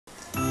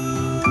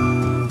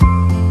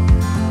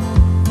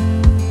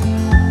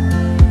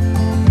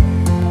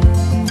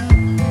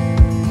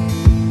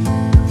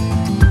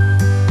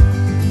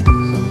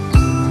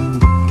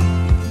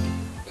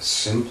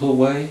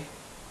way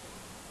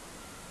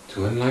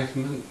to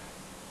enlightenment?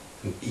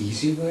 An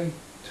easy way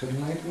to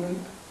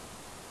enlightenment?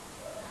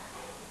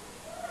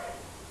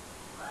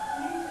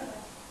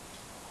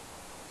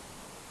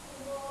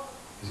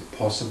 Is it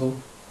possible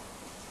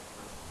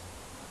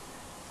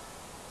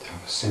to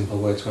have a simple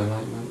way to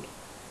enlightenment?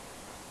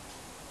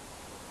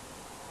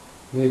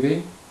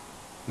 Maybe.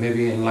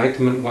 Maybe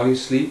enlightenment while you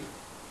sleep.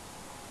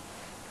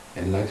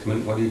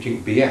 Enlightenment while you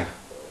drink beer.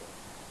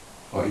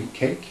 Or eat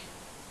cake.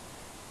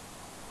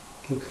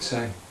 Who can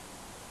say?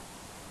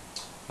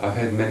 I've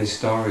heard many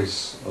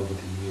stories over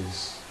the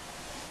years.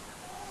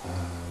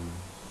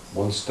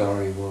 One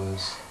story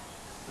was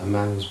a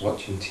man was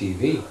watching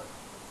TV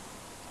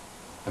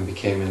and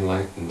became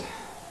enlightened.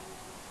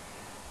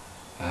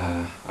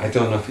 I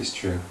don't know if it's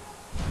true.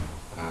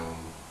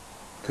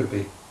 Could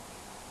be.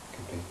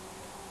 Could be.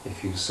 If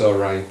he was so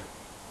ripe,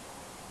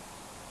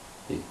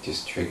 it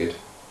just triggered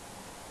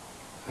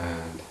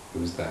and it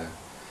was there.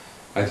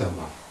 I don't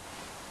know.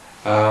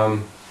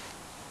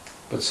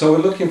 But so we're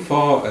looking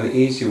for an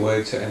easy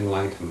way to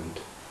enlightenment.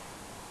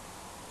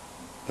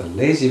 The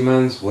lazy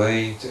man's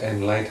way to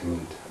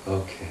enlightenment.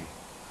 Okay.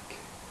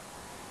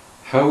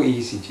 How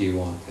easy do you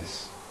want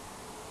this?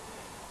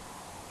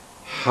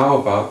 How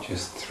about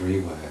just 3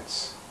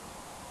 words?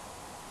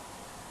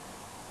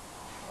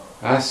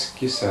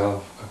 Ask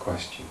yourself a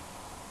question.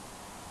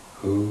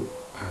 Who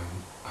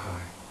am I?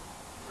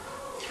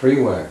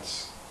 3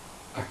 words.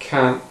 I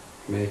can't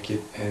make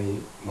it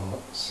any more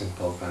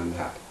simple than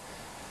that.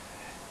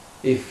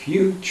 If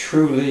you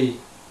truly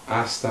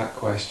ask that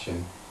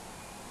question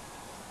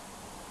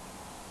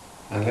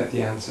and let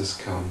the answers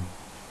come,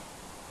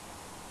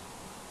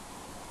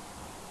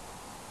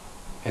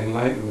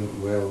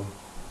 enlightenment will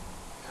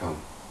come.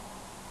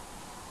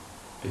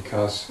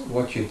 Because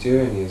what you're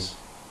doing is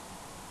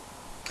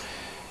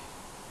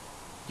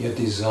you're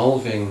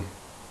dissolving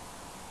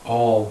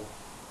all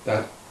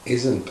that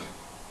isn't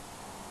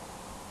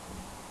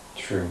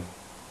true.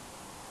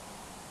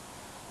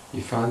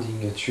 You're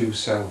finding your true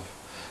self.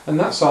 And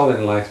that's all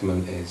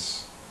enlightenment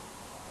is.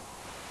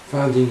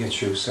 Finding your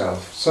true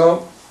self.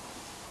 So,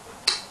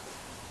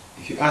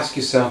 if you ask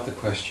yourself the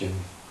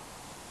question,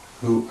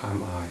 who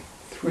am I?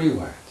 3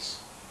 words.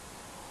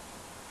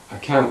 I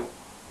can't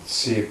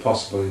see it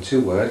possible in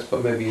 2 words,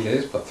 but maybe it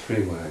is, but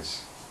 3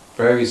 words.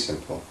 Very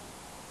simple.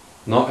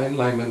 Not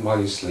enlightenment while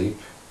you sleep,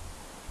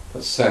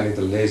 but certainly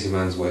the lazy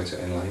man's way to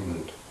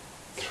enlightenment.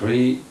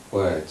 3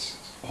 words,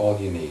 all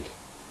you need.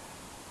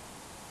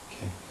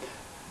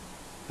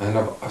 And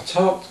I've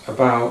talked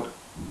about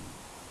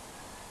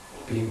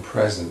being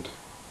present.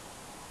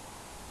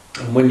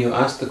 And when you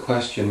ask the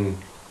question,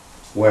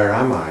 where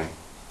am I?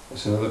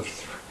 It's another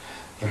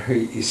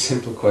very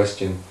simple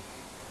question.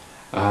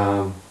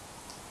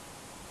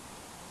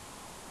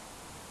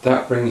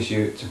 That brings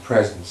you to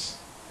presence.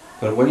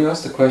 But when you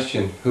ask the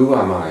question, who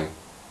am I?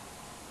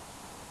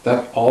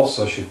 That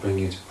also should bring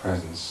you to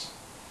presence.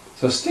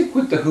 So stick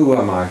with the who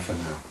am I for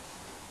now.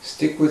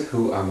 Stick with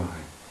who am I.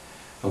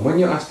 And when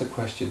you ask the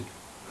question,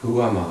 who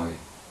am I?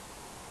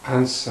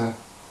 Answer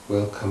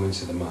will come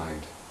into the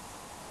mind.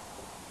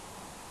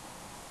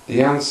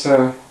 The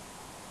answer,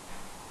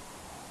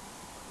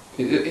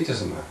 it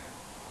doesn't matter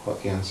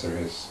what the answer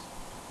is.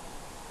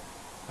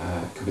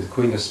 It could be the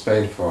Queen of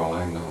Spain for all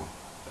I know.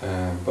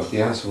 But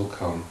the answer will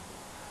come.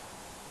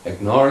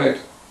 Ignore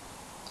it,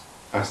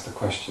 ask the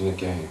question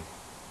again.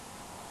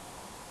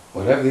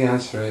 Whatever the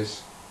answer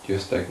is,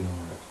 just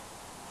ignore it.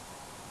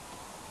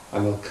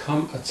 And there'll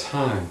come a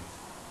time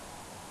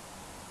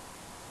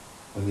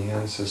when the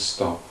answers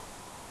stop.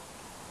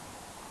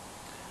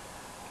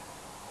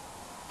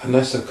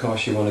 Unless of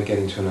course you want to get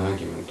into an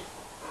argument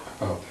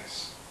about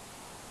this.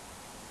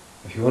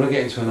 If you want to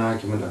get into an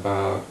argument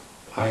about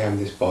I am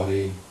this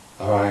body,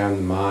 or I am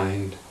the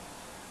mind,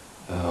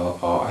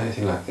 or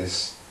anything like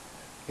this,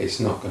 it's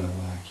not going to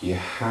work. You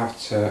have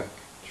to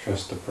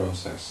trust the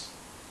process.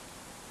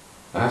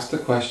 Ask the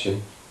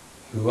question,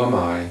 who am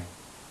I?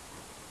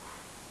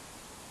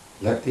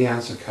 Let the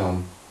answer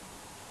come.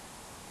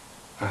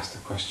 Ask the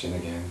question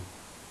again,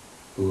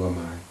 who am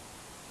I?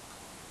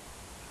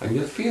 And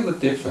you'll feel the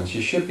difference.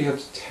 You should be able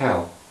to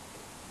tell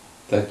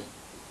that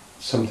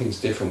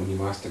something's different when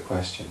you ask the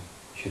question.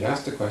 You should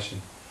ask the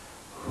question,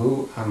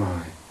 who am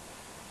I?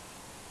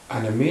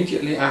 And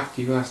immediately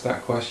after you ask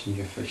that question,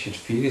 you should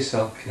feel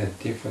yourself in a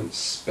different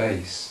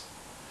space.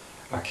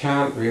 I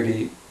can't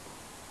really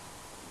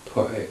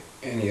put it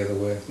any other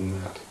way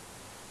than that.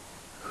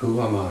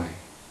 Who am I?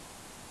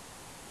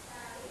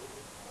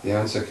 The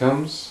answer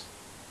comes.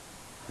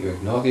 You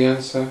ignore the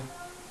answer.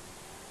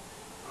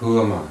 Who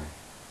am I?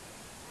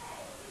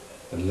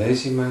 The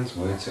lazy man's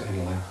way to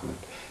enlightenment.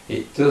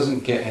 It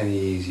doesn't get any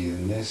easier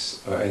than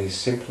this or any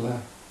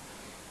simpler.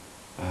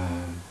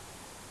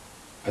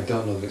 I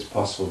don't know that it's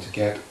possible to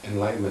get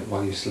enlightenment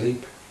while you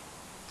sleep.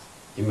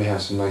 You may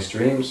have some nice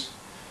dreams,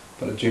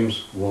 but the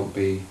dreams won't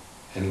be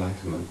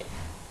enlightenment.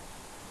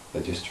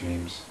 They're just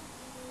dreams.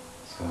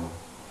 So,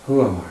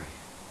 who am I?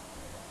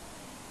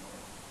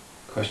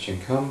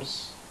 Question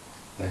comes,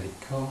 let it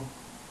go.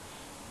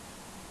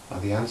 or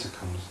the answer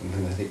comes, and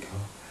then let it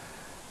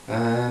go.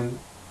 And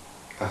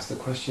ask the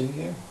question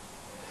again.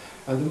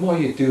 And the more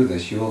you do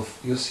this, you'll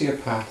see a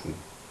pattern.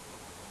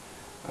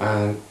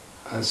 And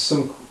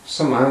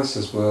some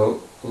answers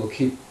will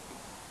keep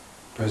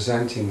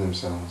presenting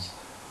themselves.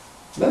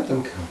 Let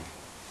them come.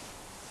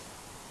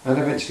 And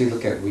eventually they'll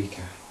get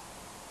weaker.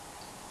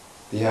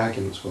 The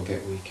arguments will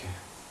get weaker.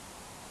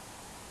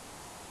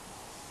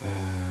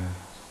 And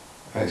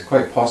it's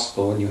quite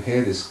possible when you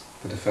hear this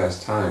for the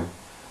first time,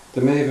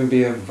 there may even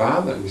be a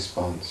violent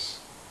response,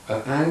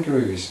 an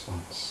angry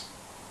response.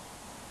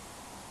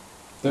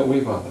 Don't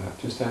worry about that,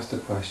 just ask the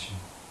question,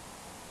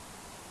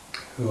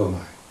 who am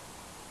I?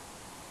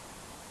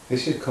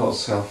 This is called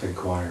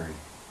self-inquiry.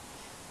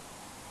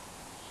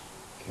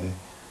 Okay?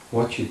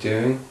 What you're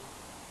doing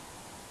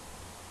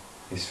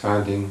is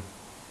finding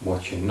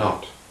what you're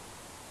not.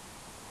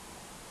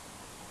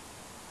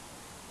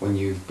 When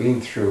you've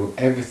been through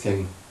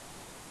everything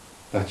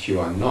that you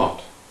are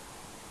not,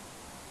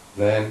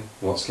 then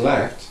what's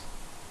left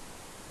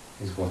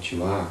is what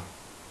you are.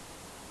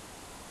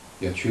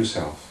 Your true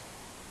self,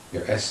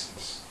 your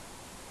essence,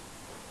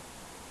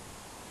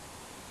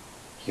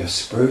 your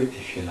spirit,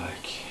 if you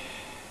like.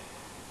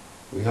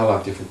 We all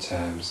have different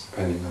terms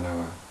depending on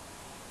our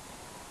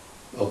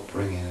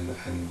upbringing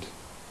and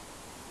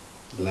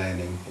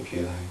learning, if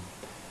you like.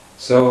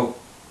 So,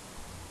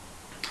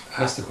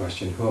 ask the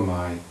question, who am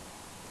I?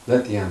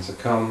 Let the answer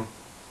come,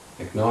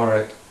 ignore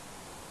it,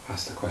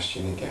 ask the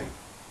question again.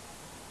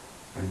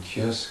 And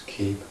just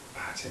keep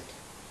at it.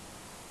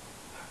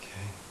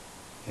 Okay?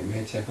 It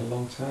may take a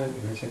long time,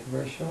 it may take a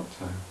very short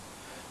time.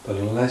 But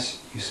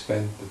unless you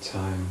spend the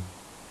time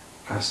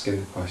asking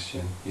the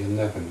question, you'll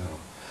never know.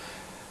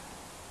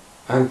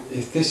 And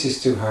if this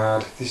is too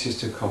hard, this is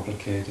too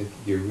complicated,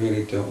 you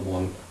really don't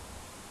want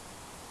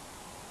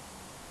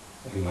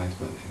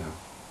enlightenment,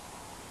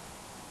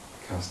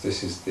 because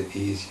this is the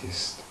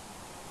easiest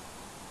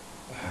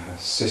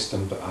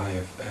system that I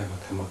have ever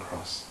come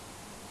across.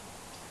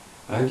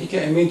 And you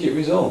get immediate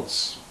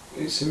results.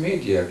 It's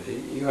immediate.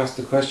 You ask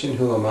the question,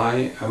 who am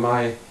I? Am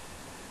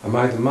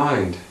I the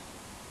mind?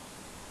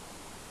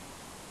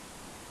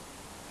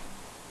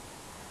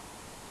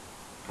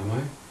 Am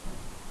I?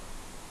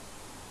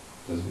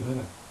 Doesn't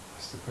matter.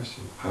 That's the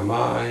question. Am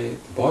I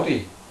the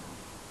body?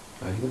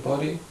 Are you the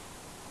body?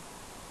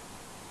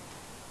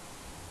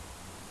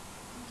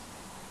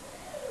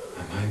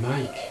 Am I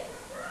Mike?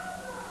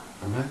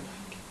 Am I Mike?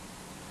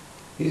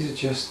 These are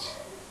just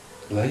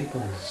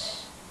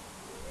labels.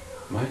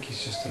 Mike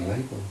is just a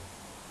label.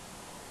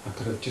 I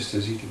could have just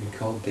as easily been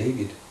called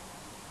David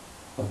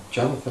or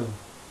Jonathan.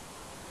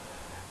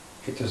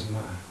 It doesn't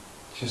matter.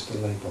 It's just a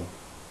label.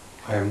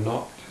 I'm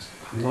not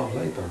a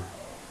label.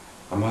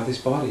 Am I this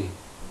body?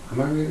 Am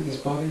I really this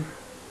body?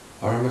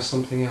 Or am I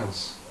something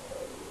else?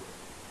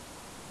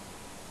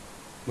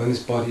 When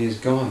this body is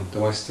gone,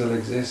 do I still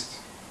exist?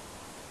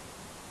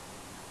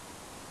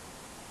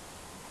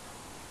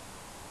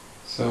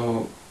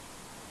 So,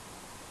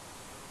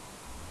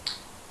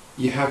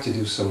 you have to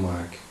do some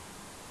work.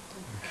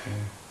 Okay.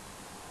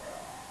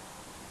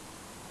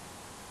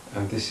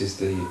 And this is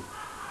the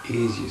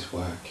easiest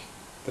work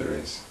there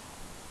is.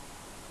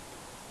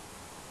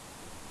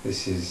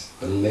 This is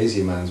the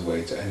lazy man's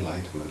way to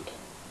enlightenment.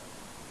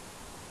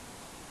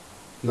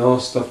 No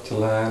stuff to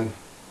learn,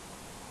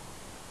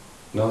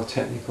 no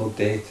technical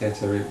data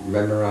to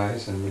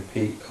memorize and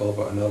repeat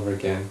over and over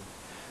again,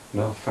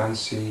 no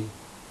fancy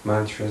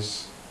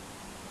mantras,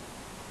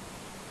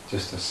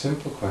 just a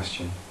simple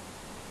question,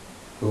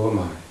 who am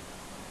I?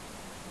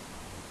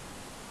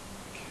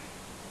 Okay.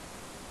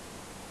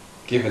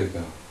 Give it a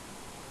go.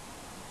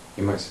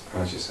 You might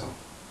surprise yourself.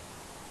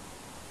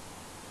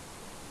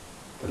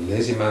 The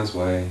lazy man's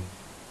way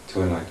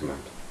to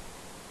enlightenment.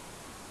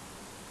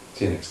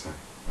 See you next time.